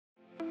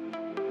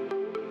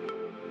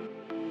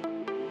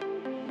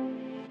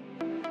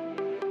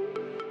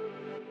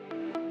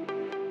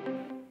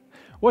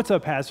What's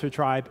up, HASfit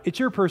Tribe? It's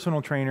your personal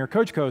trainer,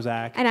 Coach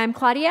Kozak. And I'm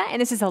Claudia, and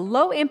this is a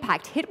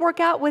low-impact HIIT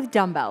workout with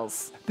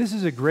dumbbells. This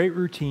is a great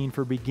routine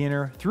for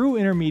beginner through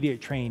intermediate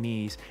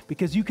trainees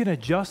because you can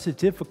adjust the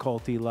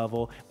difficulty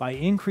level by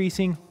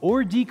increasing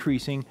or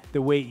decreasing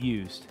the weight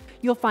used.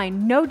 You'll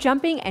find no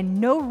jumping and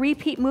no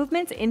repeat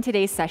movements in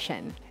today's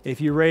session.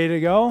 If you're ready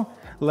to go,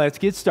 let's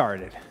get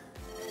started.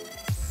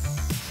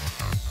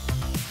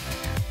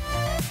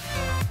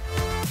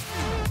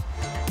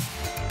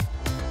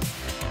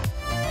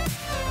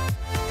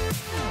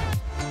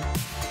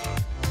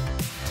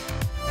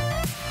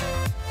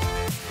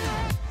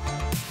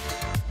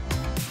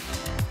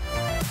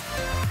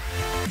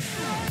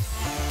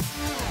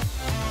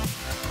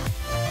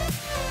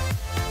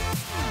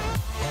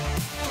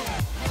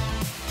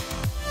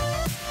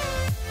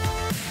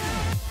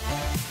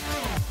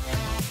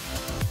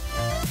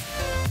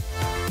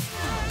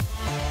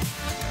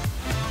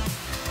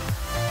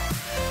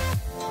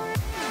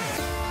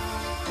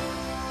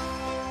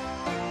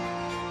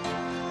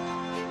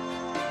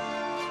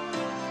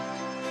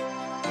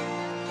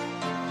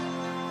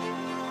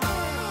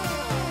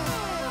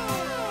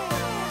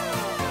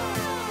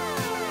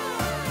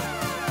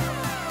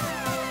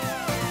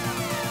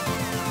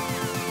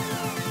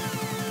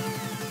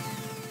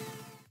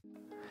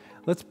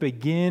 Let's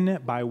begin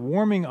by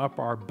warming up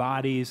our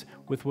bodies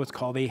with what's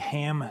called a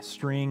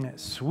hamstring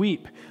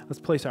sweep. Let's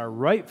place our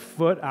right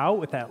foot out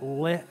with that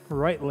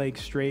right leg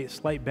straight,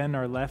 slight bend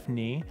our left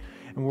knee,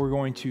 and we're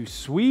going to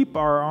sweep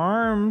our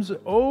arms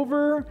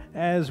over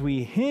as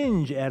we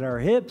hinge at our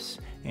hips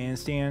and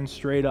stand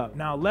straight up.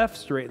 Now left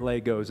straight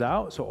leg goes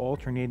out, so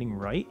alternating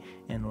right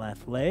and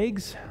left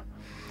legs.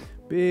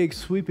 Big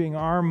sweeping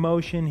arm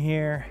motion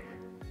here.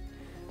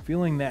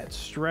 Feeling that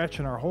stretch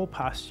in our whole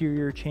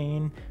posterior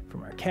chain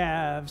from our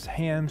calves,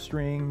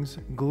 hamstrings,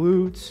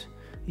 glutes,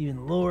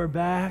 even lower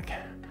back.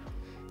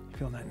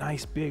 Feeling that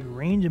nice big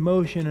range of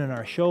motion in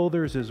our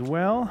shoulders as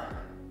well.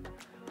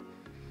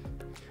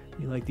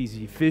 We like these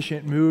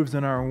efficient moves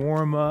in our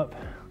warm-up.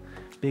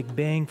 Big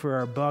bang for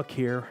our buck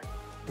here,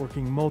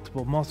 working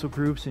multiple muscle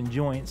groups and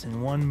joints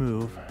in one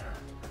move.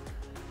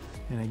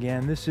 And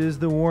again, this is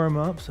the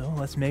warm-up, so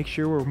let's make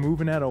sure we're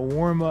moving at a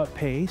warm-up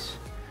pace.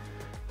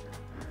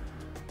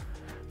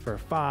 For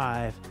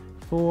 5,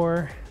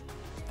 4,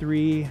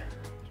 3,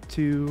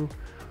 2,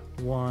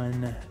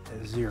 1,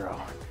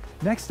 0.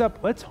 Next up,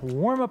 let's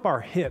warm up our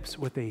hips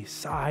with a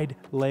side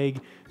leg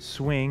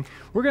swing.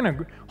 We're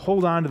gonna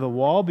hold on to the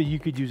wall, but you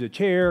could use a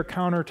chair,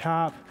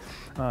 countertop,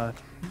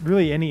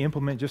 really any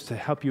implement just to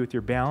help you with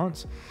your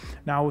balance.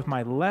 Now with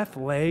my left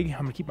leg,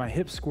 I'm gonna keep my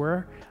hips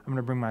square. I'm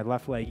gonna bring my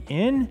left leg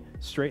in,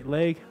 straight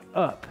leg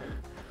up.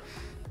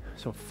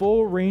 So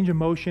full range of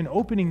motion,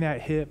 opening that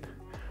hip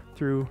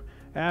through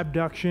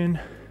abduction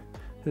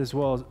as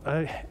well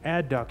as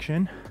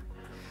adduction.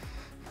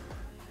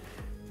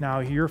 Now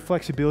your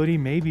flexibility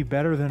may be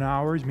better than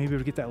ours, maybe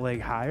to get that leg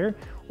higher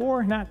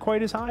or not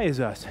quite as high as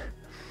us.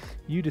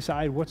 You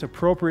decide what's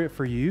appropriate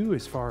for you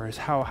as far as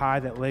how high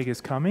that leg is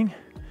coming,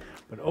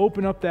 but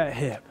open up that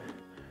hip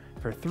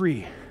for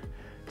 3,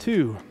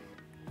 2,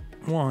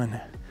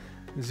 1,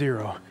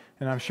 0.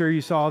 And I'm sure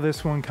you saw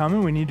this one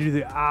coming. We need to do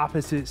the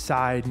opposite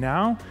side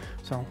now.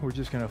 So we're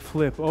just gonna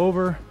flip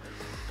over.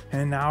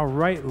 And now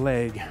right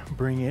leg,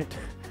 bring it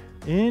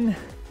in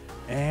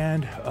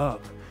and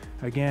up.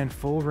 Again,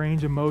 full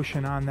range of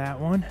motion on that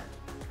one.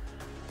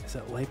 As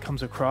that leg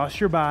comes across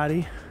your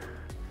body.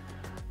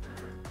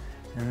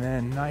 And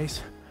then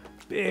nice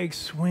big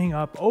swing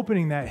up,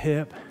 opening that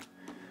hip.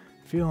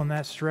 Feeling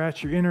that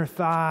stretch, your inner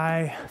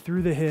thigh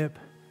through the hip.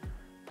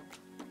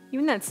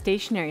 Even that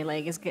stationary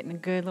leg is getting a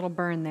good little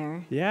burn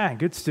there. Yeah,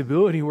 good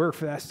stability work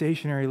for that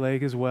stationary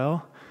leg as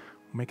well.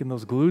 Making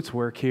those glutes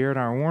work here in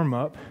our warm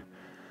up.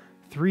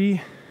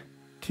 3,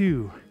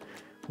 2,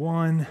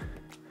 1,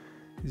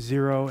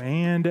 0,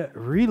 and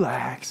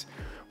relax.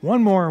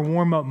 One more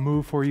warm-up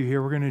move for you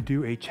here. We're gonna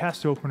do a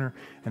chest opener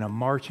and a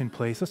march in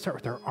place. Let's start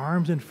with our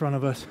arms in front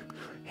of us.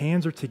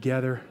 Hands are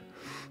together.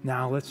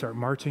 Now let's start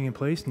marching in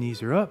place.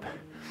 Knees are up.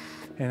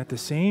 And at the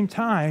same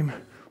time,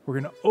 we're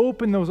gonna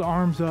open those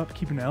arms up,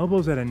 keeping the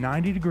elbows at a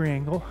 90-degree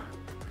angle.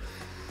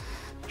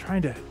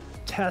 Trying to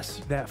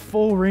test that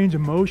full range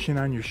of motion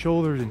on your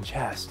shoulders and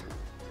chest.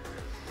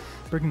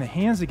 Bring the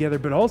hands together,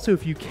 but also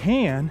if you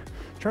can,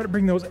 try to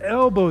bring those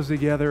elbows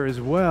together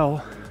as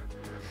well.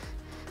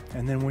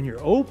 And then when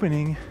you're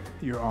opening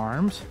your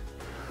arms,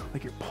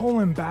 like you're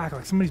pulling back,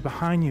 like somebody's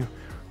behind you,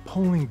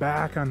 pulling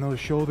back on those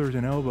shoulders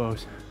and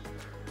elbows.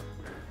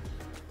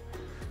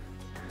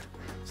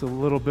 It's a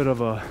little bit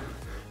of a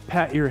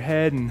pat your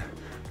head and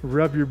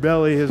rub your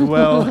belly as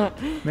well,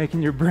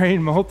 making your brain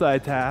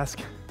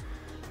multitask.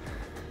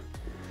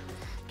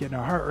 Getting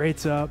our heart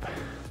rates up.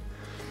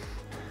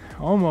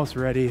 Almost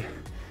ready.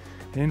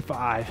 In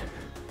 5,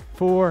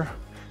 4,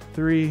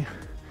 3,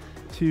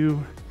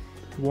 2,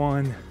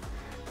 1,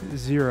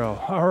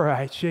 0. All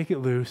right, shake it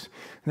loose.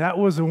 That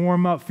was a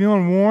warm up.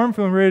 Feeling warm?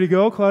 Feeling ready to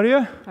go,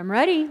 Claudia? I'm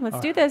ready.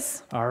 Let's do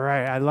this. All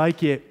right, I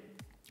like it.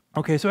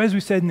 Okay, so as we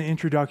said in the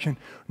introduction,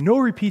 no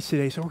repeats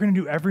today. So we're gonna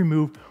do every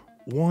move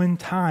one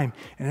time.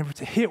 And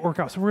it's a HIIT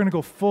workout, so we're gonna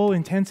go full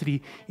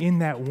intensity in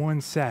that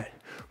one set.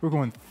 We're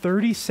going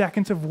 30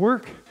 seconds of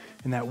work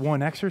in that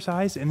one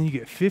exercise, and then you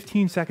get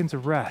 15 seconds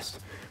of rest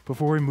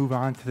before we move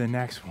on to the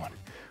next one.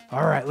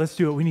 All right, let's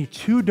do it. We need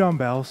 2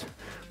 dumbbells.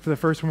 For the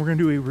first one, we're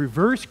gonna do a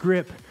reverse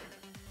grip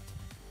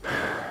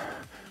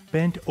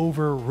bent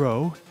over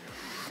row.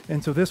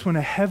 And so this one,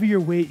 a heavier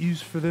weight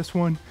used for this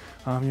one.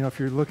 If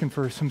you're looking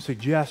for some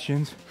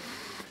suggestions,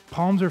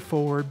 palms are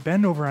forward,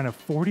 bend over on a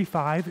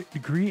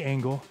 45-degree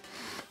angle,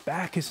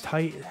 back is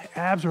tight,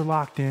 abs are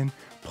locked in,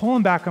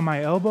 pulling back on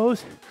my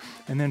elbows,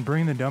 and then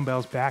bring the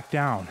dumbbells back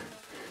down.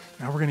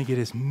 Now we're gonna get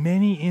as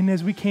many in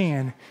as we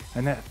can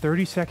in that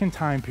 30-second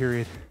time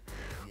period.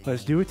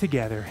 Let's do it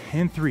together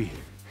in 3,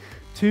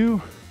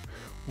 2,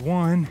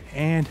 1,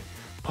 and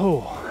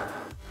pull.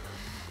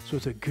 So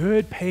it's a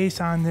good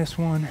pace on this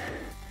one.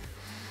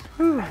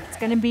 Whew, it's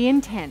gonna be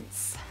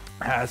intense.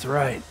 That's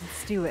right.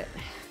 Let's do it.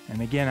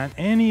 And again, on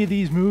any of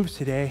these moves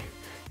today,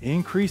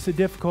 increase the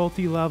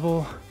difficulty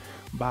level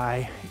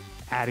by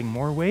adding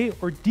more weight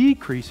or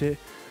decrease it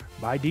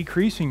by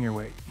decreasing your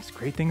weight. It's a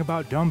great thing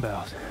about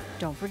dumbbells.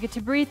 Don't forget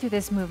to breathe through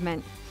this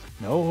movement.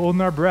 No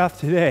holding our breath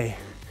today.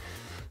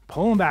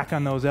 Pulling back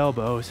on those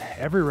elbows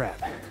every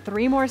rep.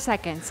 3 more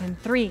seconds in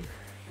 3,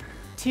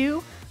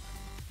 2,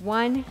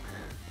 1,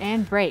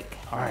 and break.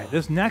 All right,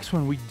 this next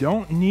one, we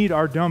don't need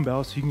our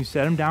dumbbells, so you can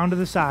set them down to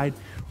the side.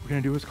 We're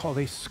gonna do what's called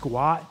a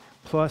squat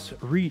plus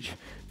reach.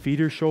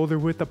 Feet are shoulder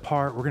width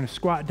apart. We're gonna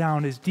squat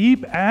down as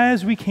deep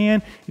as we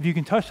can. If you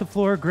can touch the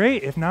floor,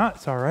 great. If not,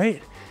 it's all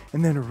right.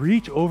 And then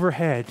reach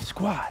overhead,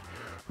 squat,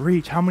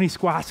 reach. How many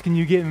squats can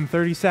you get in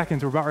 30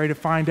 seconds? We're about ready to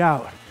find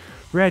out.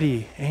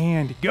 Ready,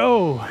 and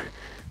go.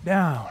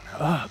 Down,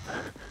 up.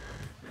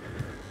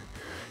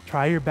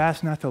 Try your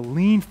best not to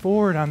lean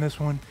forward on this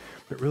one,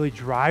 but really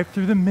drive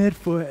through the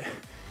midfoot,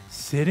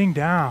 sitting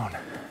down.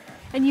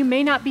 And you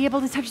may not be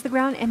able to touch the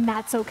ground, and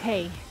that's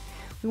okay.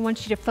 We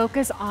want you to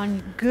focus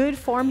on good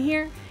form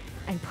here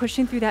and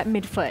pushing through that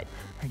midfoot.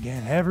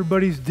 Again,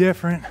 everybody's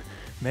different.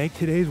 Make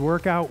today's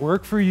workout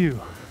work for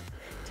you.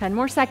 10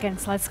 more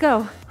seconds, let's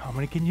go. How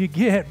many can you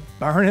get?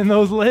 Burning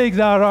those legs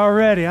out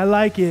already. I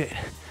like it.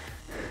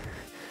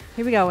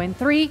 Here we go in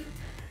 3,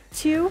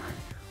 2,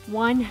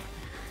 1,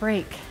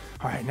 break.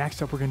 All right,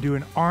 next up, we're gonna do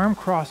an arm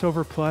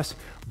crossover plus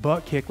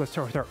butt kick. Let's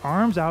start with our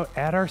arms out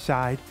at our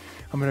side.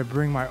 I'm gonna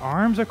bring my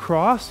arms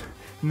across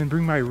and then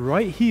bring my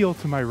right heel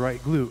to my right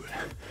glute.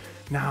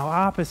 Now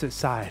opposite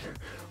side,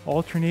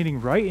 alternating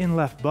right and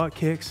left butt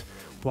kicks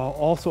while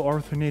also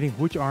alternating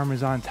which arm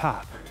is on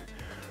top.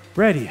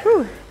 Ready,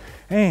 Whew.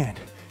 and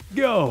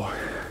go.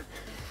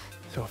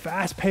 So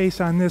fast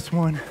pace on this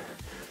one.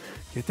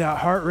 Get that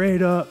heart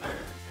rate up.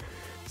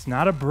 It's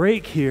not a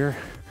break here.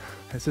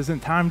 This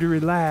isn't time to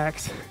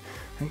relax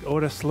and go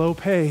at a slow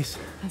pace.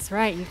 That's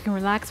right, you can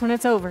relax when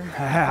it's over.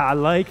 I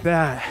like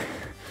that.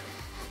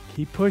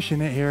 Keep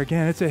pushing it here.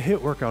 Again, it's a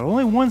HIIT workout.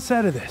 Only one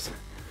set of this.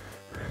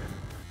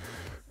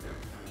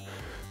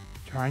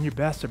 Trying your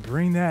best to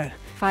bring that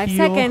 5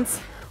 heel seconds.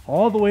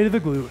 all the way to the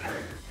glute.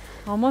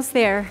 Almost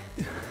there.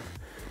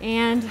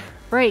 And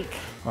break.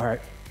 All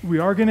right, we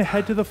are gonna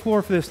head to the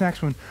floor for this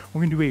next one.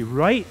 We're gonna do a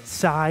right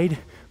side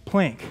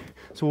plank.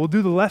 So we'll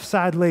do the left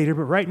side later,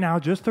 but right now,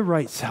 just the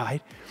right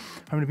side.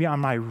 I'm gonna be on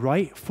my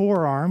right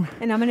forearm.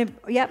 And I'm gonna,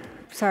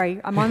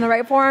 I'm on the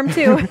right forearm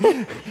too.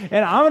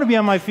 And I'm gonna be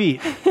on my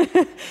feet.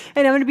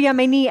 And I'm gonna be on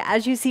my knee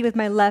as you see with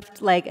my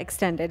left leg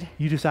extended.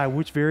 You decide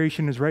which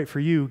variation is right for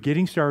you.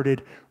 Getting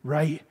started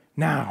right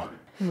now.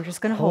 And we're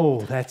just gonna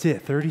hold. That's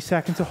it, 30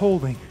 seconds of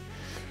holding.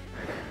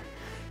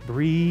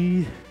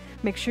 Breathe.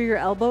 Make sure your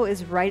elbow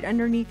is right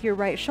underneath your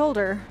right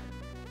shoulder.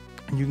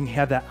 And you can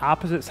have that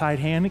opposite side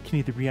hand. It can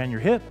either be on your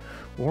hip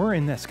or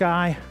in the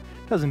sky.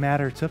 Doesn't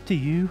matter, it's up to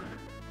you.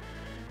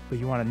 But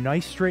you want a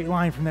nice straight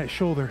line from that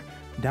shoulder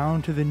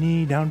down to the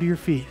knee, down to your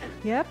feet.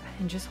 Yep,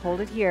 and just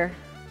hold it here.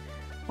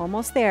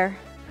 Almost there.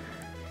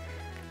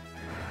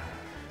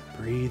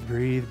 Breathe,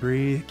 breathe,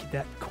 breathe. Keep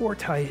that core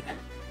tight.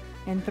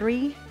 And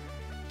 3,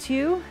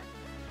 2,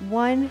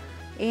 1,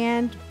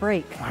 and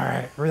break. All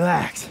right,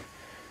 relax.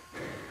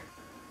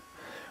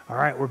 All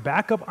right, we're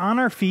back up on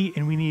our feet,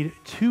 and we need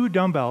 2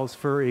 dumbbells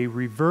for a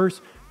reverse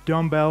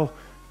dumbbell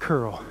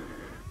curl.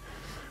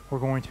 We're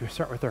going to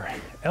start with our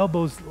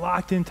elbows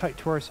locked in tight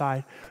to our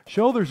side.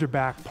 Shoulders are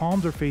back,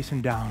 palms are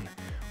facing down.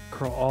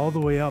 Curl all the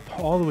way up,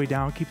 all the way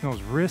down, keeping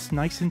those wrists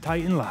nice and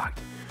tight and locked.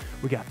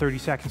 We got 30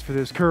 seconds for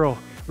this curl.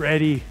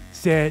 Ready,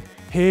 set,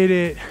 hit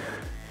it.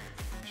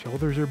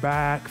 Shoulders are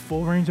back,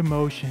 full range of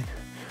motion.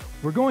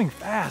 We're going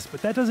fast,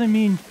 but that doesn't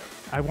mean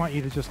I want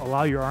you to just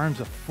allow your arms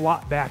to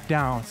flop back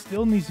down.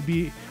 Still needs to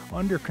be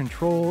under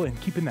control and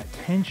keeping that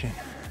tension.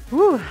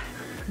 Woo.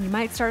 You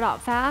might start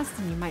out fast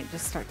and you might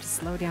just start to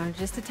slow down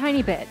just a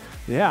tiny bit.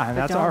 Yeah, and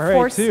that's all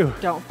right too.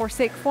 Don't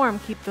forsake form.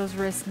 Keep those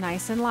wrists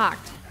nice and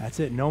locked. That's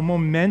it. No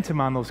momentum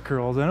on those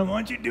curls. I don't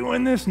want you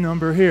doing this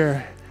number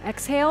here.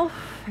 Exhale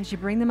as you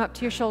bring them up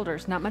to your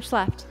shoulders. Not much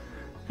left.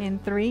 In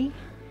 3,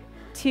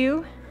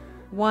 2,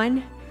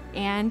 1,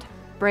 and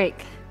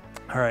break.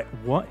 All right.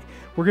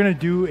 we're gonna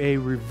do a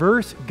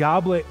reverse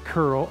goblet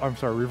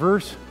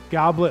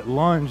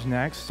lunge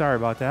next. Sorry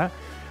about that.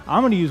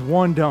 I'm gonna use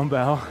one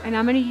dumbbell. And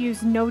I'm gonna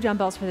use no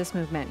dumbbells for this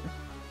movement.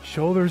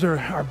 Shoulders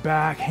are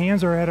back,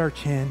 hands are at our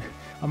chin.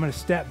 I'm gonna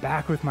step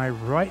back with my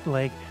right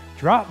leg,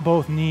 drop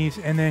both knees,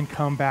 and then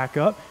come back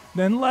up.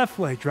 Then left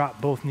leg,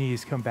 drop both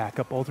knees, come back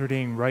up,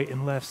 alternating right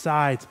and left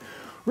sides.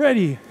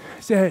 Ready,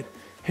 set,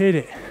 hit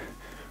it.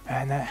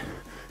 And that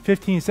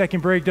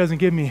 15-second break doesn't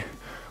give me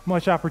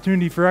much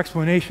opportunity for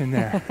explanation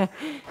there.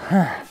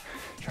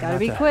 Gotta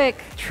be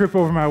quick. Trip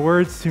over my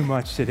words too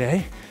much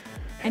today.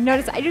 And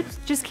notice I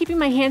just keeping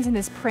my hands in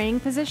this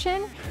praying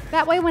position.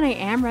 That way when I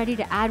am ready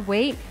to add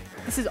weight,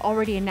 this is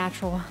already a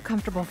natural,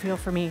 comfortable feel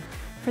for me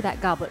for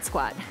that goblet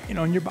squat. You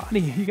know, in your body,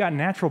 you got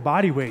natural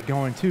body weight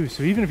going too.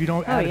 So even if you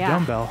don't add a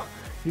dumbbell,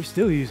 you're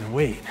still using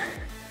weight.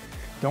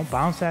 Don't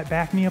bounce that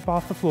back knee up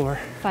off the floor.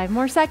 5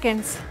 more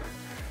seconds.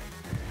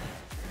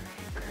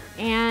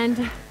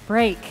 And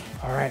break.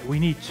 All right, we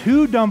need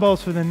 2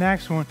 dumbbells for the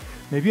next one.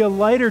 Maybe a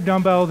lighter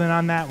dumbbell than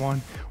on that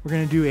one. We're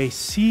gonna do a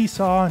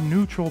seesaw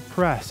neutral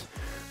press.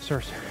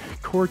 Start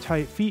core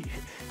tight, feet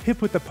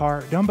hip width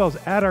apart, dumbbells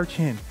at our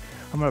chin.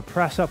 I'm gonna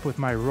press up with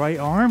my right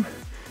arm,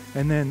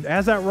 and then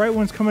as that right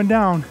one's coming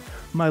down,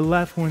 my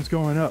left one's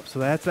going up. So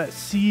that's that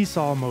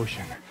seesaw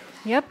motion.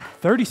 Yep.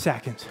 30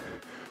 seconds.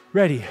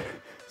 Ready,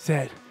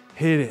 set,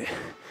 hit it.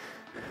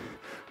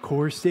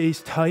 Core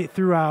stays tight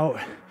throughout.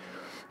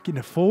 Getting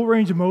a full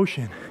range of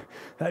motion.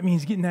 That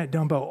means getting that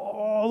dumbbell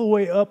all the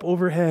way up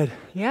overhead.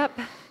 Yep.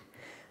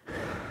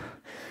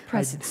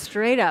 Press it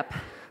straight up.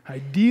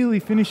 Ideally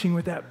finishing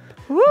with that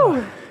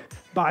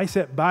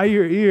bicep by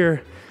your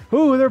ear.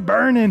 Ooh, they're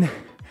burning.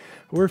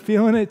 We're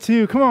feeling it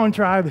too. Come on,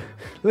 tribe.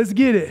 Let's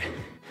get it.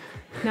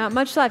 Not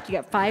much left. You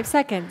got 5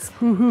 seconds.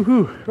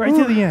 Right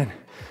to the end.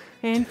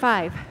 And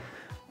 5,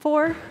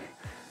 4,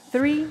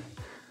 3,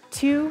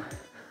 2,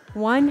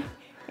 1,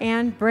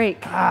 and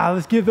break.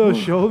 Let's give those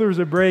shoulders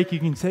a break. You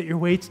can set your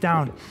weights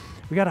down.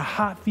 We got a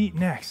hot feet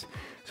next.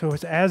 So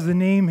it's as the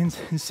name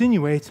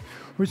insinuates,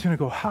 we're just gonna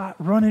go hot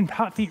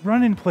feet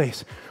run in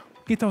place.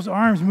 Get those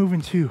arms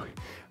moving too.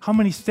 How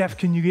many steps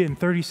can you get in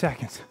 30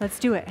 seconds? Let's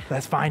do it.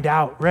 Let's find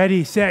out.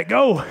 Ready, set,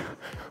 go.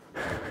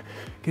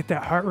 Get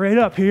that heart rate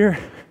up here.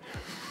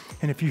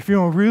 And if you're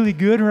feeling really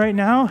good right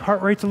now,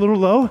 heart rate's a little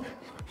low,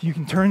 you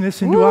can turn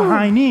this into a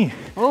high knee.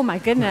 Oh my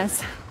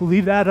goodness. We'll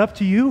leave that up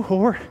to you,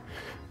 or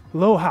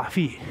low hot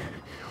feet.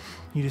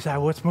 You decide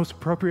what's most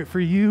appropriate for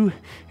you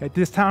at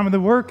this time of the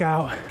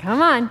workout.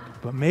 Come on.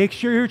 But make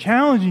sure you're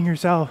challenging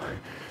yourself.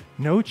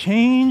 No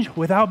change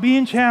without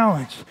being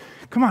challenged.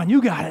 Come on,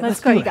 you got it. Let's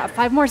go. You got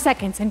 5 more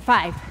seconds. In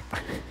 5,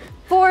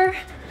 4,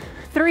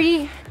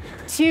 3,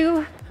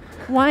 2,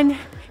 1,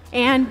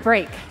 and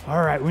break.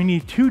 All right, we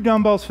need 2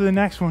 dumbbells for the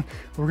next one.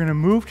 We're gonna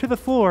move to the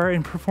floor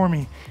and perform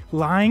a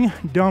lying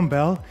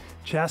dumbbell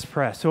chest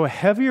press. So a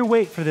heavier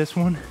weight for this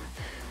one.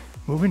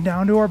 Moving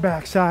down to our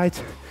back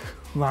sides,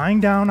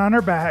 lying down on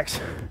our backs.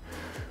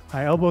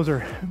 My elbows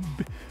are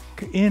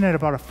in at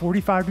about a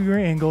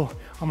 45-degree angle.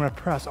 I'm gonna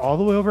press all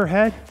the way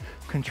overhead,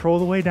 control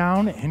the way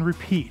down, and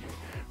repeat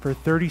for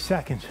 30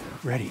 seconds.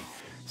 Ready,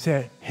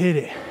 set, hit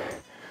it.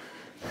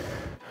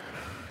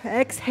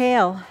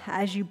 Exhale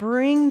as you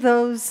bring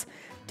those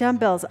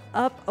dumbbells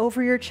up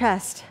over your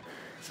chest.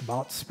 It's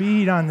about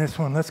speed on this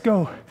one. Let's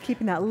go.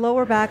 Keeping that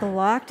lower back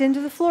locked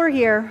into the floor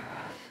here.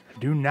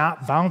 Do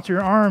not bounce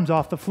your arms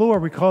off the floor.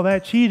 We call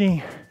that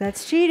cheating.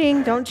 That's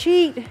cheating. Don't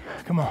cheat.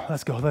 Come on,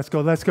 let's go, let's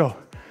go, let's go.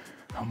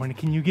 How many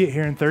can you get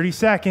here in 30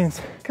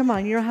 seconds? Come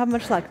on, you don't have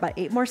much left. About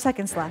 8 more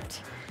seconds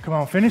left. Come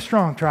on, finish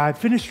strong, tribe.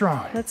 Finish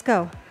strong. Let's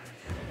go.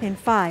 In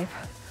 5,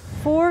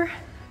 4,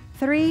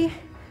 3,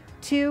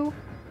 2,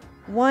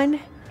 1,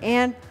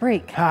 and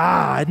break.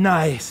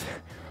 Nice.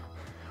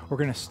 We're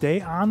gonna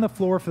stay on the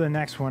floor for the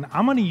next one.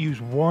 I'm gonna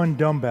use 1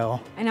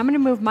 dumbbell. And I'm gonna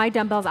move my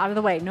dumbbells out of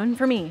the way. None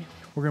for me.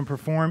 We're gonna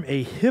perform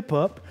a hip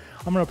up.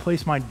 I'm gonna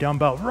place my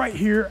dumbbell right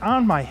here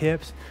on my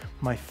hips.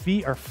 My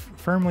feet are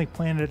firmly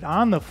planted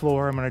on the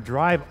floor. I'm gonna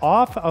drive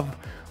off of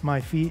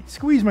my feet,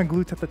 squeeze my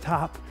glutes at the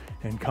top,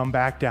 and come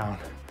back down.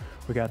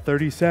 We got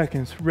 30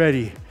 seconds.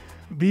 Ready,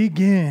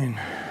 begin.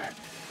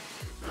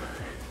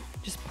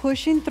 Just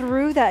pushing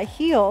through that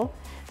heel.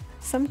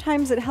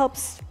 Sometimes it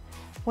helps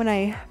when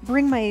I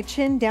bring my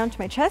chin down to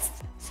my chest.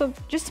 So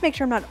just to make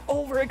sure I'm not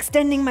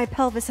overextending my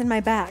pelvis and my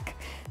back.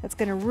 That's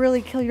gonna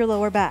really kill your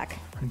lower back.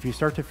 And if you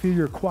start to feel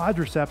your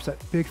quadriceps, that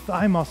big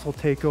thigh muscle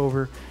take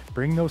over,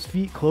 bring those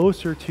feet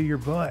closer to your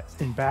butt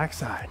and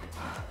backside.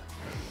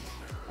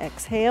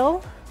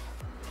 Exhale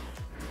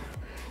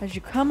as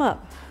you come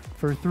up.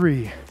 For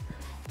 3,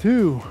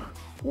 2,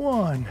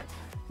 1,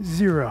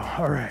 0.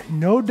 All right,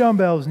 no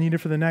dumbbells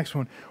needed for the next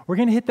one. We're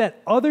gonna hit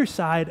that other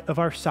side of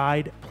our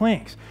side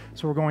planks.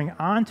 So we're going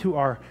onto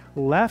our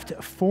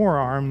left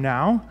forearm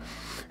now.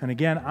 And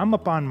again, I'm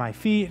up on my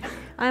feet.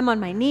 I'm on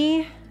my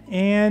knee.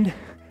 And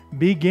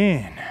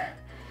begin.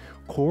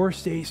 Core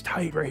stays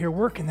tight right here,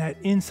 working that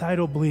inside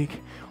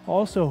oblique.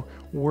 Also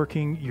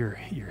working your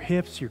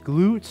hips, your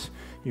glutes,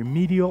 your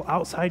medial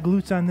outside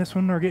glutes on this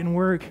one are getting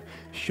work.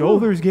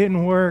 Shoulders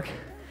getting work.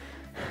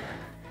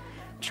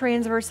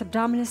 transverse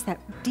abdominis, that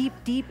deep,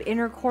 deep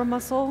inner core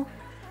muscle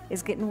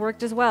is getting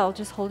worked as well,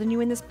 just holding you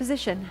in this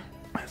position.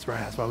 That's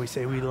right. That's why we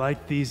say we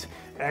like these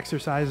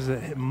exercises that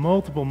hit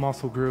multiple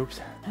muscle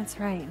groups. That's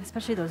right,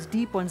 especially those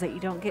deep ones that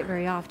you don't get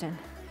very often.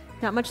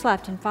 Not much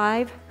left in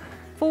 5,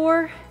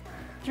 4,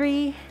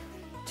 3,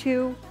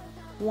 2,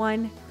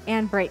 1,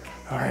 and break.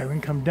 All right, we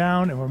can come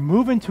down and we're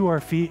moving to our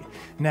feet.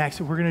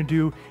 Next, we're gonna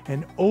do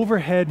an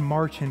overhead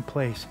march in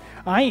place.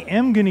 I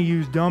am gonna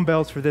use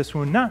dumbbells for this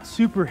one, not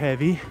super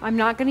heavy. I'm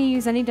not gonna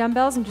use any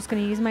dumbbells, I'm just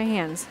gonna use my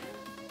hands.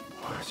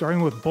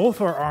 Starting with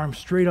both our arms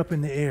straight up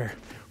in the air.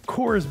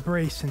 Core is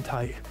braced and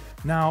tight.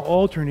 Now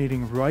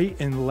alternating right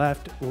and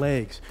left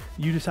legs.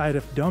 You decide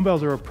if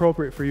dumbbells are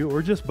appropriate for you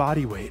or just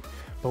body weight.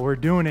 But we're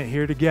doing it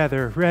here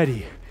together.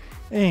 Ready,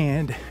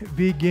 and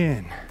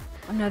begin.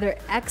 Another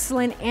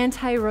excellent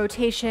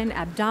anti-rotation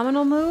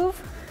abdominal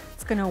move.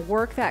 It's gonna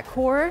work that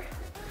core.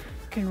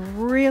 You can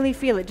really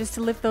feel it just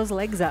to lift those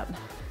legs up.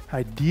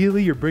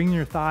 Ideally, you're bringing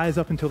your thighs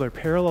up until they're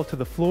parallel to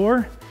the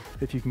floor.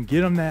 If you can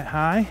get them that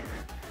high.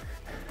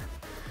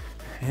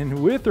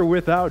 And with or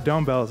without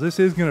dumbbells, this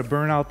is gonna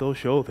burn out those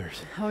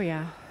shoulders. Oh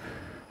yeah.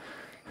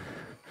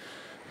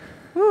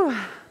 Whew.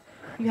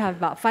 You have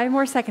about 5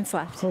 more seconds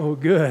left. Oh,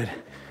 good.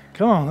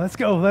 Come on, let's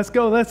go, let's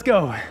go, let's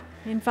go.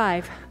 In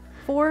 5,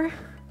 4,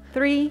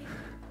 3,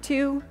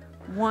 2,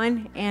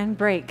 1, and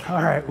break.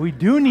 All right, we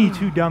do need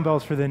 2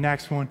 dumbbells for the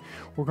next one.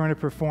 We're going to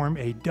perform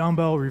a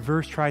dumbbell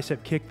reverse tricep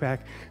kickback.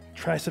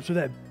 Triceps are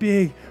that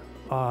big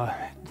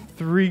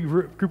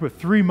group of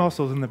 3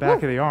 muscles in the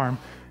back of the arm,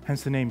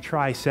 hence the name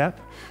tricep.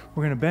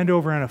 We're going to bend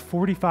over on a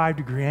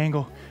 45-degree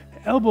angle.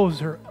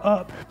 Elbows are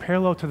up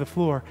parallel to the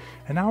floor.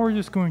 And now we're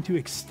just going to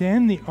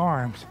extend the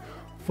arms,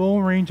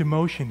 full range of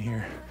motion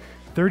here.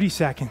 30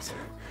 seconds.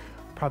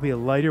 Probably a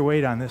lighter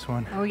weight on this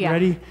one. Oh yeah.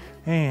 Ready,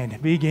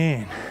 and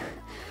begin.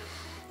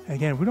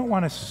 Again, we don't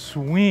want to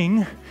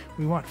swing.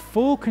 We want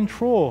full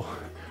control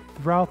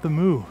throughout the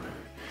move.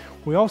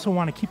 We also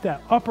want to keep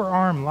that upper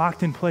arm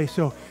locked in place.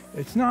 So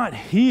it's not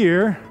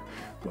here,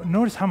 but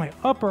notice how my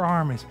upper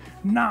arm is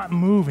not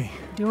moving.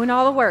 Doing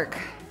all the work.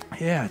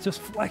 Yeah, it's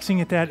just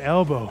flexing at that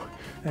elbow.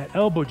 That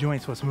elbow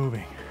joint's what's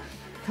moving.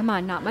 Come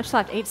on, not much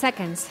left, 8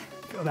 seconds.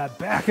 Feel that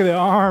back of the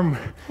arm,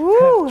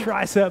 Woo. that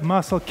tricep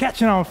muscle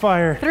catching on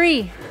fire.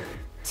 3,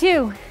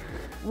 2,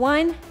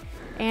 1,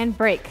 and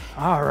break.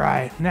 All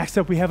right, next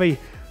up we have a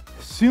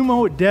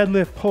sumo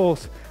deadlift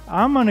pulse.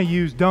 I'm gonna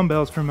use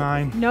dumbbells for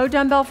mine. No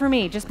dumbbell for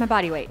me, just my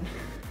body weight.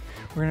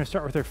 We're gonna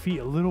start with our feet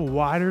a little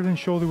wider than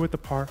shoulder width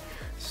apart,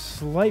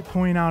 slight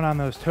point out on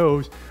those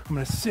toes. I'm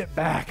gonna sit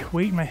back,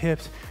 weight in my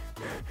hips.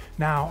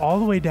 Now all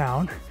the way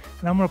down,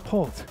 and I'm gonna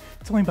pulse.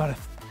 It's only about a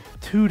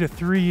 2 to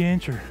 3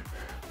 inch or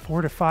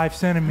 4 to 5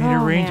 centimeter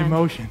range of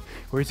motion.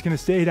 We're just gonna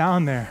stay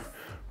down there.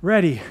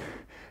 Ready,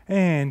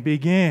 and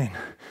begin.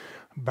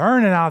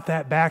 Burning out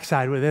that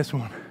backside with this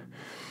one.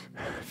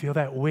 Feel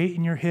that weight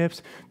in your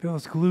hips, feel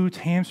those glutes,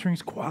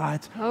 hamstrings,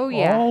 quads, oh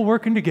yeah, all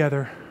working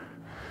together.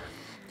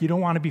 You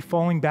don't want to be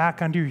falling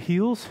back onto your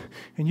heels,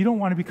 and you don't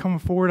want to be coming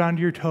forward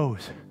onto your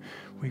toes.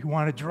 We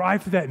want to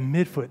drive through that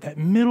midfoot, that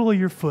middle of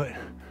your foot,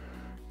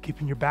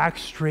 keeping your back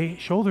straight,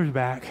 shoulders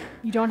back.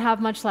 You don't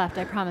have much left,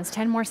 I promise.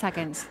 10 more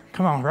seconds.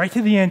 Come on, right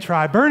to the end,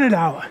 try, burn it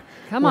out.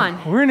 Come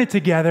on. We're in it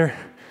together.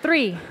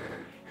 3,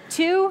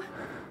 2,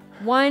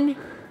 1,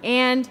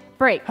 and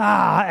break.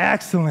 Ah,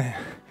 excellent.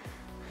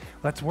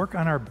 Let's work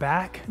on our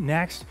back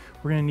next.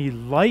 We're gonna need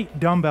light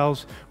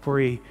dumbbells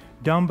for a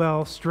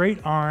dumbbell straight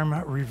arm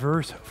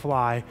reverse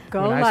fly.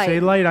 Go when light. I say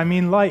light, I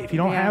mean light. If you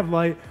don't Yeah. have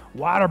light,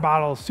 water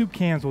bottles, soup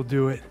cans will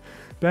do it.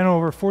 Bend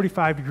over,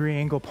 45-degree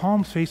angle,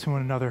 palms facing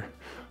one another.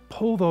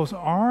 Pull those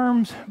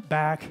arms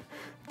back,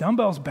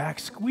 dumbbells back,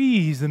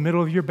 squeeze the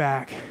middle of your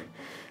back.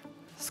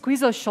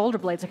 Squeeze those shoulder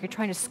blades like you're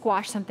trying to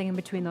squash something in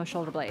between those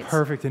shoulder blades.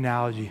 Perfect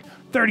analogy.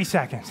 30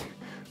 seconds.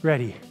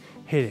 Ready,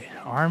 hit it.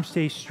 Arms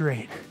stay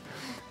straight.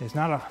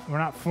 We're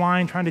not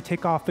flying, trying to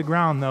take off the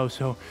ground though,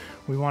 so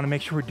we want to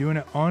make sure we're doing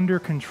it under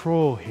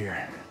control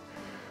here.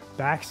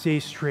 Back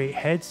stays straight,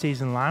 head stays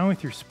in line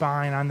with your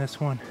spine on this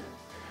one.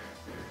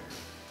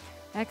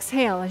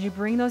 Exhale as you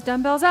bring those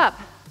dumbbells up.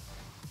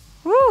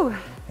 Woo!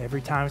 Every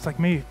time, it's like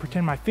maybe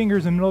pretend my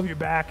finger's in the middle of your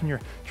back and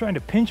you're trying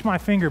to pinch my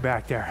finger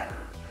back there.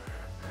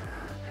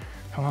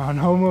 Come on,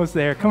 almost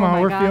there. Come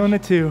on, we're feeling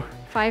it too.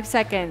 5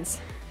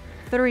 seconds.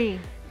 3,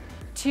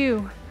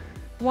 2,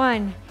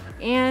 1,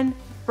 and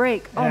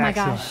break. Oh my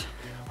gosh.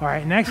 All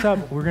right, next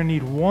up, we're gonna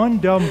need 1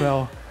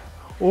 dumbbell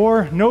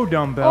or no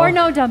dumbbell. Or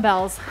no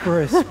dumbbells.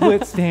 For a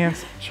split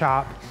stance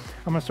chop.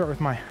 I'm gonna start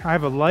with I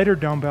have a lighter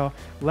dumbbell,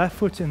 left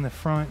foot's in the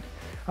front.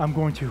 I'm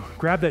going to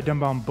grab that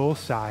dumbbell on both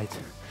sides.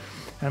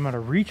 And I'm gonna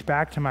reach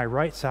back to my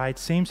right side,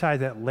 same side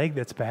that leg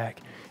that's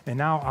back. And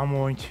now I'm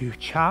going to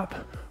chop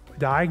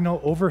diagonal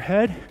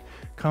overhead,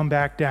 come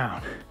back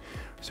down.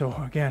 So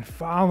again,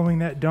 following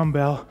that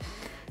dumbbell,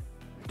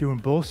 doing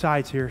both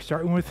sides here,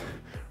 starting with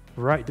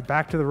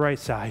back to the right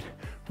side.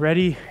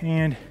 Ready,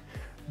 and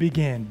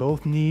begin.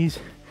 Both knees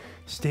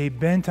stay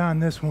bent on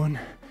this one.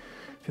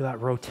 Feel that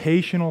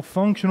rotational,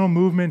 functional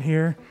movement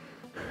here.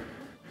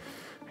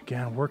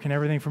 Again, working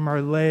everything from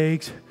our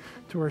legs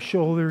to our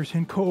shoulders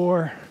and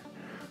core.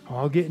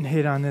 All getting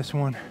hit on this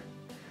one.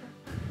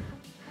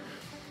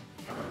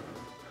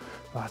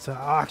 Lots of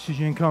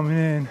oxygen coming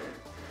in.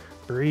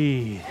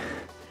 Breathe.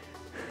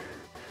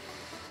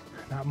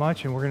 Not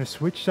much, and we're gonna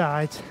switch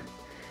sides.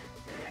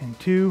 And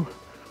 2,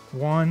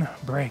 1,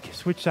 break.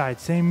 Switch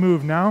sides, same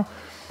move now.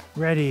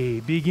 Ready,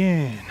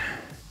 begin.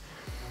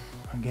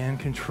 Again,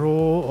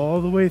 control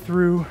all the way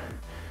through.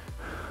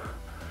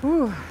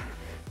 Ooh.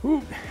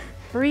 Ooh.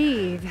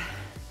 Breathe.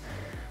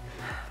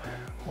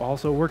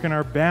 Also working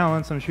our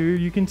balance, I'm sure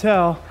you can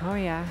tell. Oh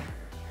yeah.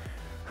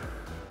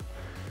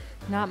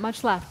 Not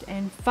much left.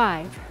 And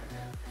 5,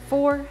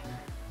 4,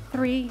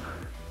 3,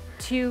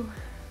 2,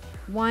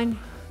 1,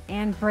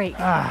 and break.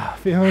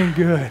 Feeling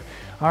good.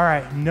 All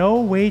right, no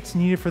weights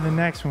needed for the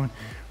next one.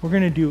 We're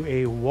gonna do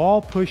a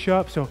wall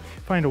push-up. So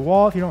find a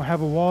wall. If you don't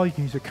have a wall, you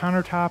can use a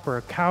countertop or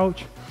a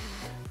couch.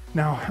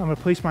 Now I'm gonna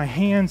place my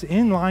hands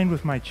in line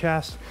with my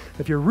chest.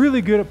 If you're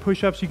really good at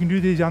push-ups, you can do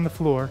these on the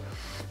floor.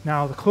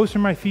 Now, the closer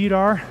my feet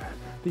are,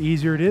 the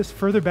easier it is.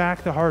 Further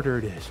back, the harder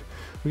it is.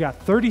 We got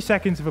 30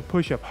 seconds of a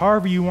push-up,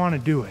 however you want to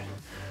do it.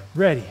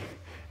 Ready,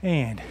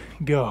 and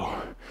go.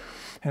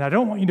 And I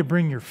don't want you to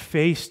bring your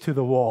face to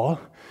the wall,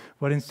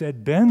 but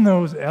instead bend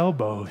those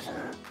elbows.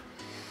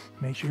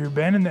 Make sure you're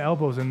bending the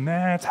elbows, and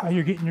that's how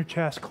you're getting your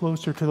chest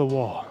closer to the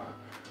wall.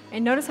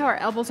 And notice how our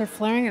elbows are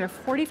flaring at a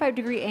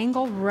 45-degree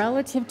angle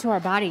relative to our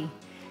body.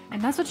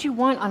 And that's what you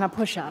want on a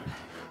push-up.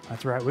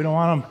 That's right, we don't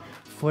want them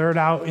flared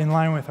out in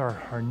line with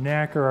our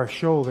neck or our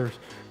shoulders.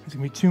 It's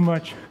gonna be too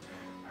much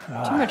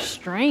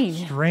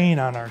strain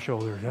on our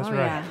shoulders. That's right.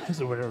 Yeah. This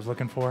is what I was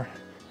looking for.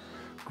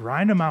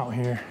 Grind them out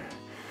here.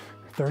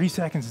 30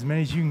 seconds, as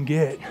many as you can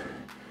get.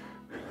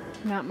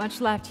 Not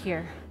much left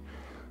here.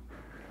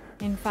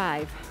 In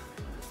 5,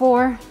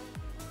 4,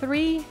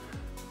 3,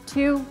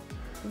 2,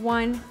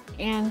 1,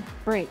 and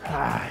break.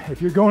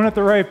 If you're going at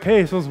the right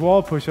pace, those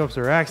wall push-ups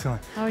are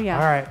excellent. Oh yeah.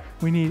 All right,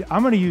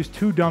 I'm gonna use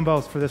 2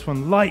 dumbbells for this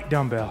one, light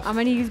dumbbells. I'm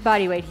gonna use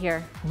body weight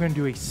here. We're gonna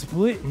do a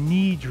split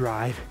knee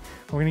drive.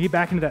 We're gonna get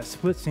back into that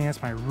split stance.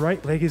 My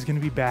right leg is gonna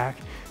be back.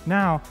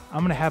 Now,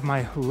 I'm gonna have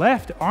my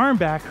left arm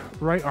back,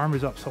 right arm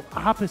is up, so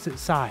opposite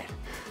side.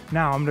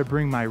 Now, I'm gonna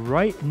bring my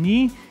right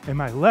knee and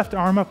my left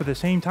arm up at the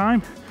same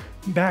time,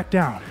 back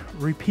down,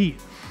 repeat.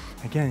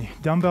 Again,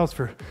 dumbbells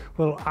for a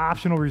little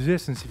optional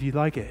resistance if you'd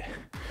like it.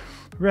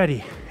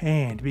 Ready,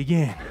 and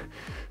begin.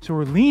 So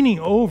we're leaning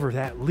over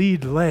that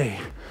lead leg.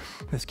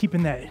 That's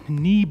keeping that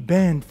knee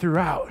bend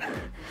throughout.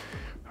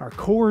 Our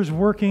core is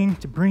working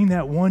to bring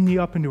that one knee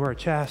up into our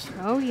chest.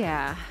 Oh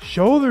yeah.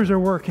 Shoulders are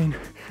working,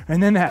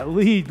 and then that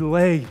lead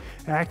leg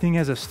acting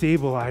as a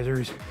stabilizer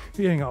is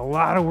getting a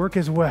lot of work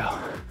as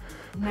well.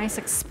 Nice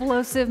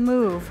explosive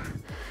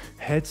move.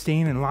 Head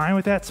staying in line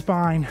with that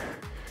spine.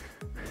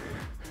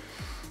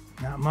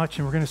 Not much,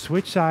 and we're gonna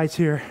switch sides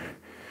here.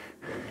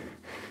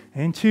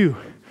 And 2,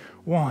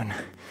 1,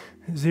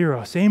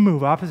 0. Same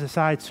move, opposite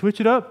side, switch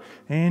it up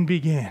and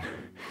begin.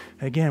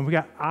 Again, we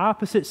got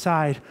opposite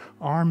side,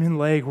 arm and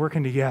leg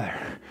working together.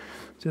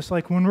 Just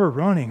like when we're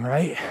running,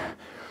 right?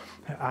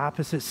 The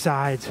opposite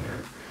sides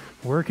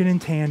working in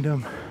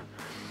tandem.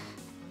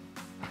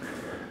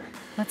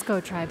 Let's go,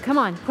 tribe. Come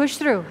on, push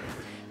through.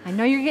 I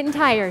know you're getting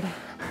tired.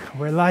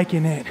 We're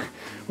liking it.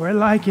 We're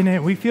liking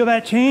it. We feel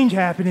that change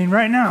happening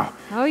right now.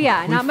 Oh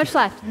yeah, not much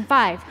left. In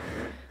 5,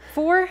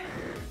 4,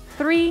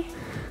 3,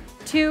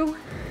 2,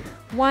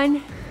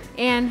 1,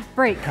 and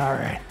break. All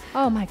right.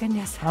 Oh my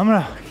goodness. I'm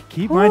gonna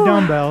keep my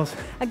dumbbells.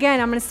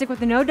 Again, I'm gonna stick with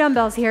the no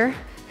dumbbells here.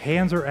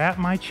 Hands are at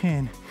my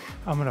chin.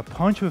 I'm gonna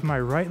punch with my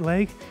right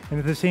leg, and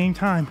at the same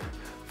time,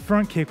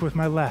 front kick with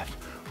my left.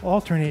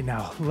 Alternate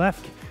now,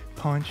 left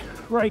punch,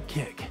 right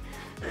kick.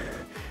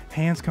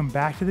 Hands come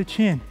back to the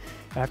chin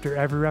after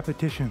every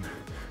repetition.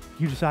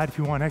 You decide if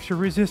you want extra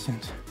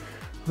resistance.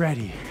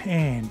 Ready,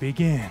 and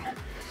begin.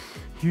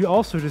 You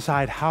also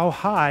decide how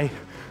high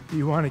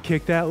you want to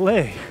kick that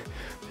leg,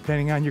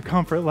 depending on your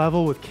comfort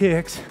level with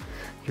kicks,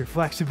 your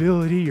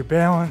flexibility, your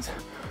balance.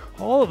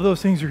 All of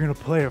those things are going to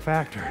play a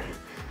factor.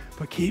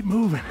 But keep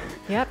moving.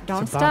 Yep,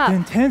 don't it's stop. about the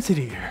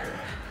intensity here.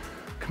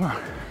 Come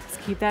on. Let's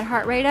keep that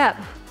heart rate up.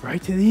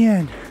 Right to the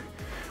end.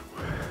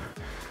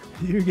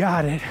 You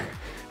got it.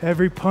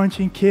 Every punch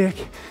and kick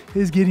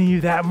is getting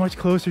you that much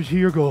closer to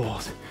your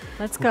goals.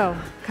 Let's go.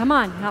 Come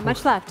on, not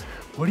much left.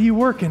 What are you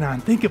working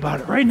on? Think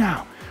about it right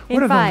now. What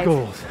In are 5, those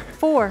goals?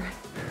 4,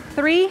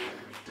 3,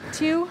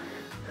 2,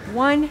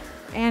 1,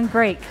 and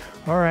break.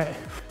 All right,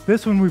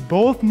 this one we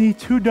both need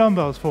 2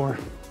 dumbbells for.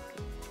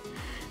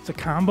 It's a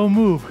combo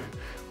move.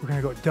 We're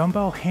gonna go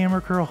dumbbell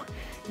hammer curl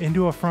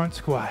into a front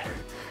squat.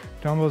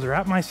 Dumbbells are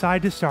at my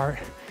side to start.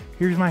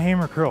 Here's my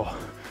hammer curl.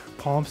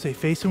 Palms stay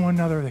facing one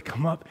another. They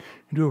come up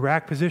into a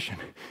rack position.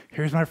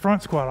 Here's my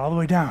front squat all the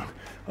way down.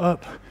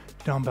 Up,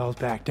 dumbbells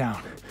back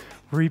down.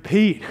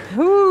 Repeat.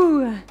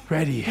 Ooh.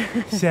 Ready,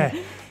 set,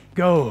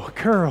 go.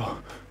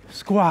 Curl,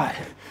 squat,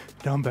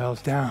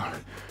 dumbbells down.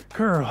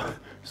 Curl,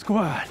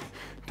 squat,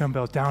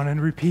 dumbbells down,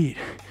 and repeat.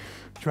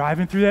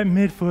 Driving through that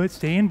midfoot,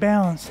 stay in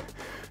balance.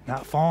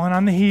 Not falling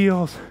on the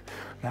heels,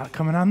 Not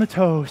coming on the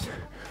toes.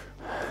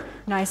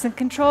 Nice and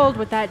controlled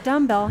with that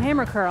dumbbell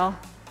hammer curl.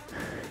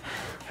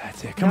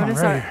 That's it. Come Notice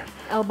on, right our here.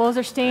 elbows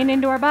are staying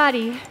into our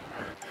body.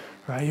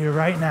 Right here,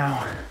 right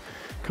now.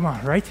 Come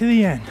on, right to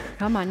the end.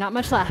 Come on, not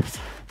much left.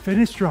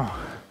 Finish strong.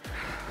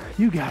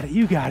 You got it,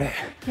 you got it.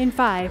 In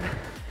 5,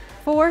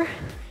 4,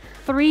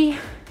 3,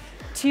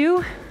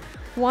 2,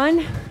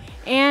 1,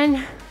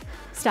 and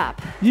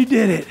stop. You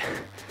did it.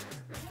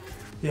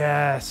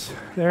 Yes,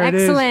 there it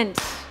is. Excellent.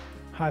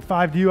 High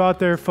five to you out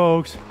there,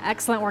 folks.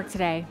 Excellent work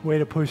today. Way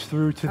to push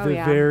through to the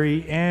yeah.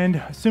 very end.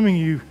 Assuming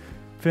you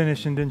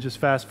finished and didn't just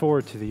fast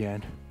forward to the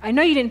end. I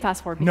know you didn't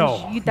fast forward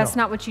because that's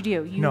no. not what you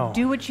do. You No.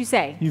 do what you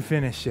say. You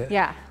finished it.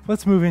 Yeah.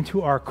 Let's move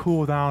into our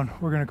cool down.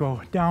 We're gonna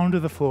go down to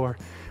the floor,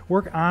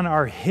 work on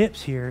our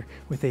hips here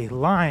with a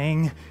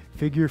lying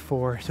figure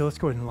 4. So let's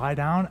go ahead and lie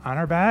down on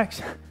our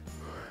backs.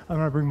 I'm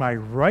gonna bring my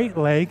right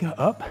leg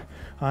up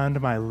onto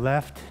my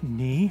left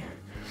knee.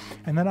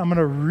 And then I'm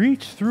gonna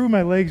reach through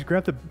my legs,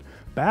 grab the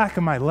back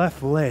of my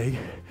left leg.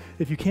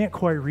 If you can't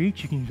quite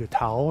reach, you can use a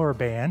towel or a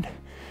band.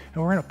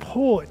 And we're gonna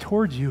pull it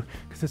towards you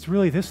because it's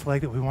really this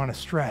leg that we wanna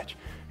stretch.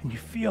 And you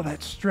feel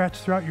that stretch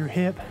throughout your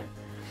hip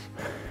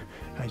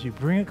as you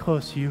bring it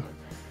close to you.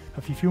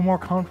 If you feel more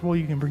comfortable,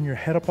 you can bring your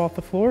head up off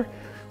the floor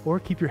or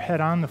keep your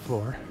head on the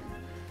floor.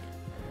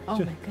 Oh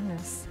my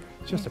goodness.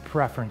 It's just a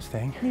preference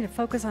thing. I need to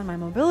focus on my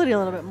mobility a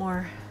little bit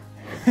more.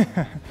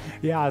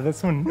 Yeah,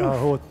 this one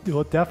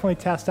we'll definitely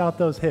test out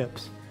those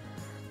hips.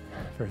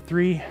 For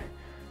 3,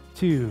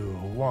 2,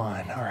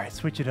 1. All right,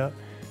 switch it up.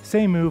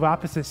 Same move,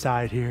 opposite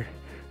side here.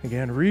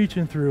 Again,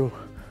 reaching through,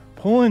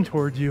 pulling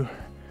towards you,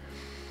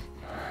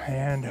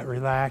 and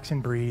relax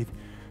and breathe.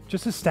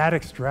 Just a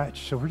static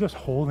stretch, so we're just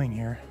holding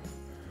here.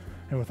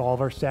 And with all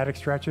of our static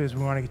stretches,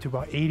 we want to get to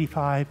about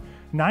 85,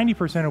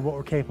 90% of what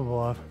we're capable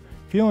of.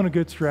 Feeling a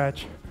good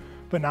stretch,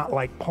 but not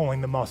like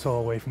pulling the muscle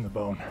away from the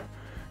bone.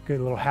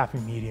 Good little happy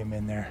medium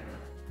in there.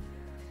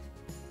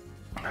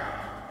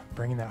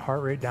 Bringing that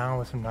heart rate down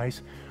with some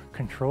nice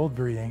controlled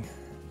breathing.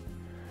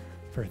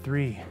 For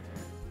 3,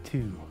 2,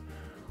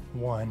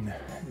 1,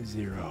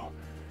 0.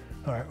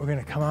 All right, we're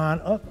gonna come on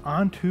up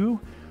onto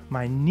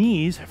my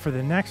knees for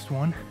the next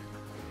one.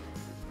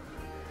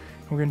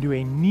 We're gonna do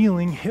a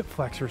kneeling hip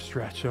flexor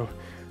stretch. So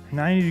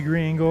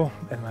 90-degree angle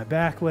at my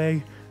back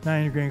leg,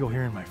 90-degree angle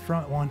here in my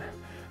front one.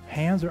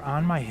 Hands are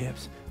on my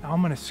hips. Now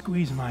I'm gonna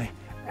squeeze my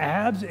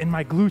abs and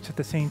my glutes at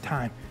the same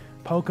time.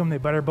 Poke them, they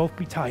better both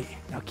be tight.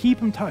 Now keep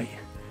them tight.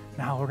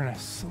 Now we're gonna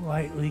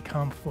slightly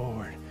come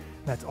forward.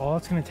 That's all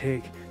it's gonna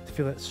take to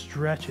feel that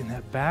stretch in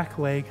that back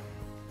leg,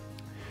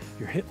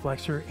 your hip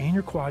flexor and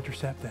your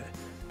quadricep, that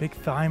big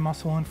thigh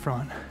muscle in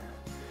front.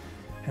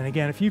 And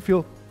again, if you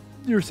feel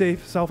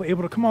yourself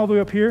able to come all the way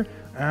up here,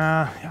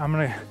 I'm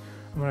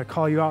gonna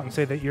call you out and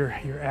say that your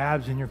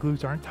abs and your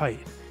glutes aren't tight.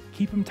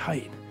 Keep them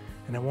tight,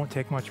 and it won't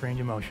take much range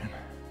of motion.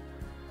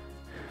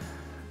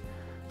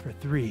 For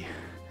 3,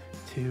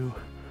 2,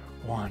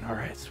 1. All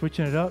right,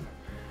 switching it up.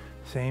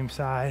 Same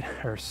side,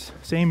 or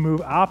same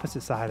move,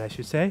 opposite side, I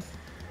should say.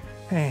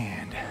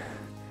 And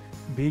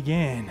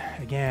begin.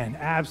 Again,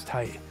 abs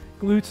tight,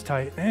 glutes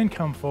tight, and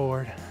come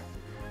forward.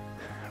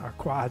 Our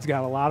quads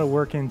got a lot of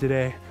work in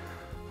today.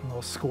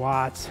 Little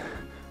squats,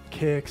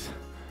 kicks,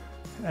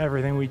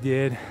 everything we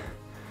did.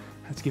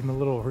 Let's give them a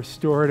little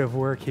restorative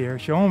work here.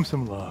 Show them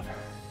some love.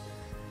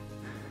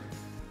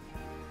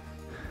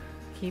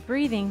 Keep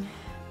breathing.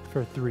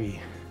 For 3,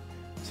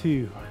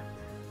 2,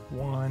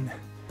 1,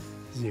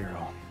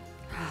 0.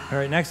 All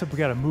right, next up, we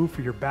got a move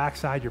for your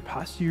backside, your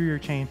posterior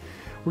chain.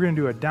 We're gonna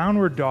do a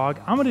downward dog.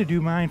 I'm gonna do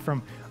mine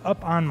from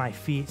up on my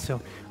feet. So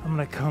I'm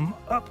gonna come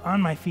up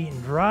on my feet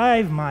and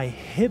drive my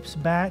hips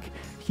back,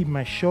 keep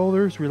my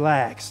shoulders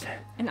relaxed.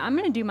 And I'm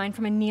gonna do mine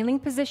from a kneeling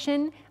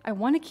position. I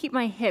wanna keep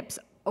my hips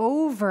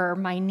over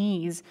my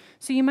knees.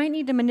 So you might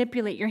need to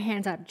manipulate your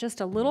hands out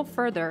just a little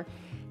further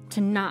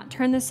to not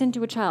turn this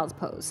into a child's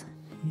pose.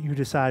 You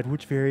decide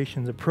which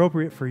variation is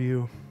appropriate for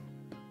you.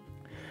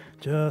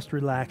 Just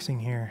relaxing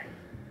here.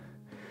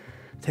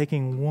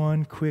 Taking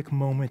one quick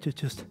moment to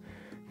just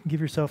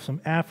give yourself some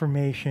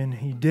affirmation.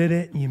 You did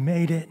it, you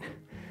made it.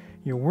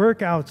 Your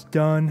workout's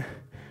done.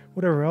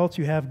 Whatever else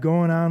you have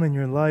going on in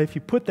your life,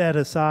 you put that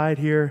aside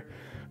here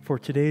for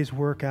today's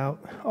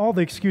workout. All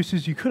the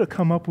excuses you could have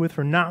come up with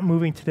for not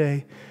moving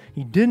today,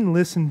 you didn't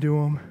listen to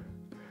them,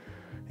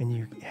 and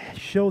you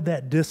showed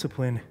that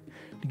discipline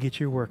to get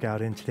your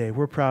workout in today.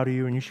 We're proud of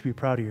you, and you should be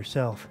proud of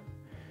yourself.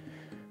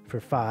 For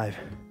 5,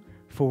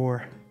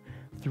 4,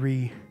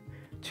 3,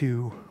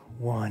 2,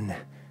 1.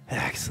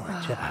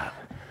 Excellent job.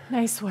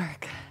 Nice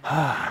work.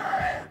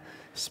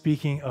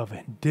 Speaking of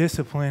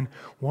discipline,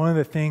 one of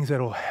the things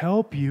that will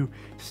help you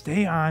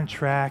stay on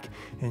track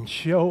and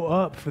show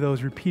up for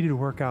those repeated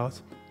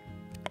workouts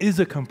is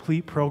a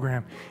complete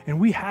program. And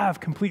we have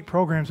complete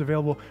programs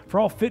available for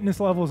all fitness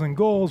levels and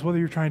goals, whether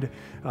you're trying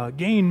to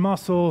gain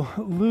muscle,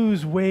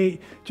 lose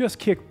weight, just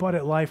kick butt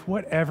at life,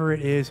 whatever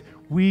it is,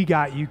 we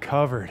got you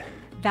covered.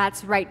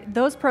 That's right.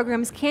 Those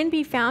programs can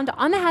be found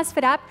on the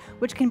HASfit app,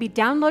 which can be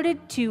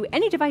downloaded to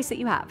any device that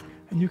you have.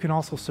 And you can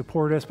also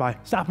support us by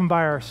stopping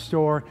by our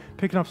store,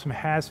 picking up some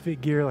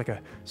HASfit gear like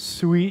a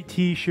sweet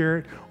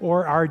t-shirt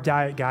or our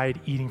diet guide,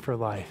 Eating for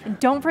Life. And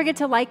don't forget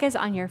to like us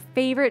on your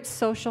favorite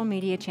social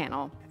media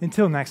channel.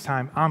 Until next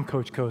time, I'm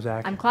Coach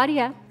Kozak. I'm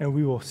Claudia. And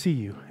we will see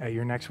you at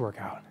your next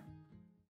workout.